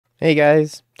Hey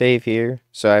guys, Dave here.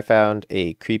 So I found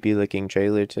a creepy looking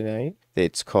trailer tonight.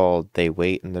 It's called They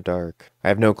Wait in the Dark. I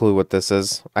have no clue what this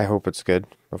is. I hope it's good,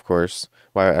 of course.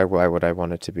 Why would I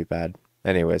want it to be bad?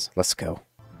 Anyways, let's go.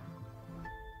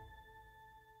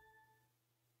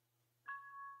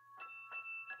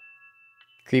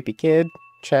 Creepy kid,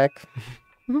 check.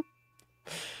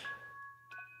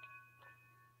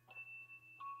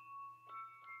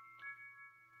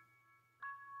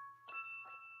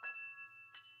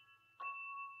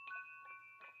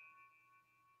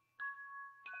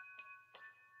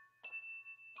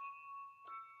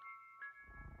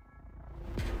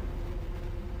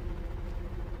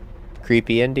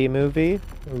 Creepy indie movie.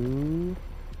 Ooh.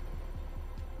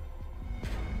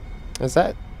 Is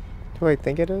that who I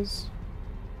think it is?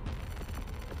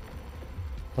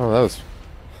 Oh, that was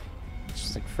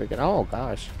just like freaking. Oh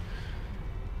gosh.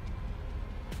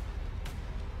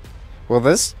 Well,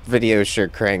 this video sure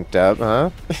cranked up,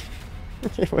 huh?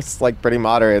 It was like pretty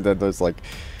moderate. Then there's like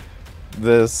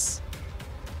this.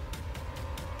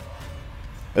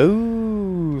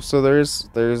 Ooh, so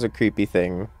there's a creepy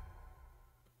thing.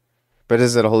 But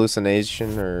is it a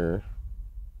hallucination or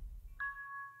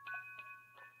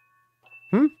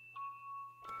Hmm?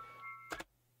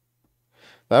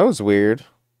 That was weird.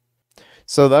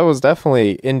 So that was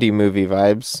definitely indie movie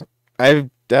vibes. I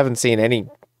haven't seen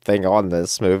anything on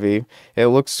this movie. It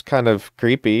looks kind of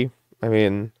creepy. I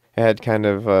mean, it had kind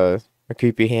of a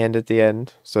creepy hand at the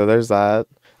end. So there's that.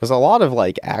 There's a lot of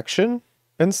like action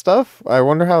and stuff. I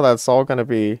wonder how that's all gonna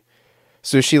be.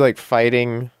 So is she like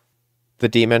fighting the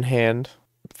demon hand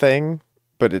thing,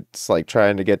 but it's like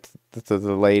trying to get to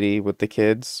the lady with the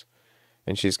kids,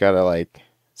 and she's got to like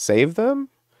save them.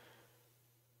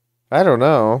 I don't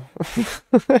know.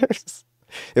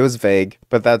 It was vague,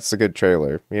 but that's a good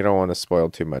trailer. You don't want to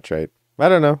spoil too much, right? I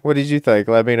don't know. What did you think?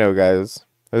 Let me know, guys.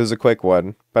 It was a quick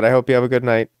one, but I hope you have a good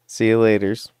night. See you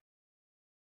laters.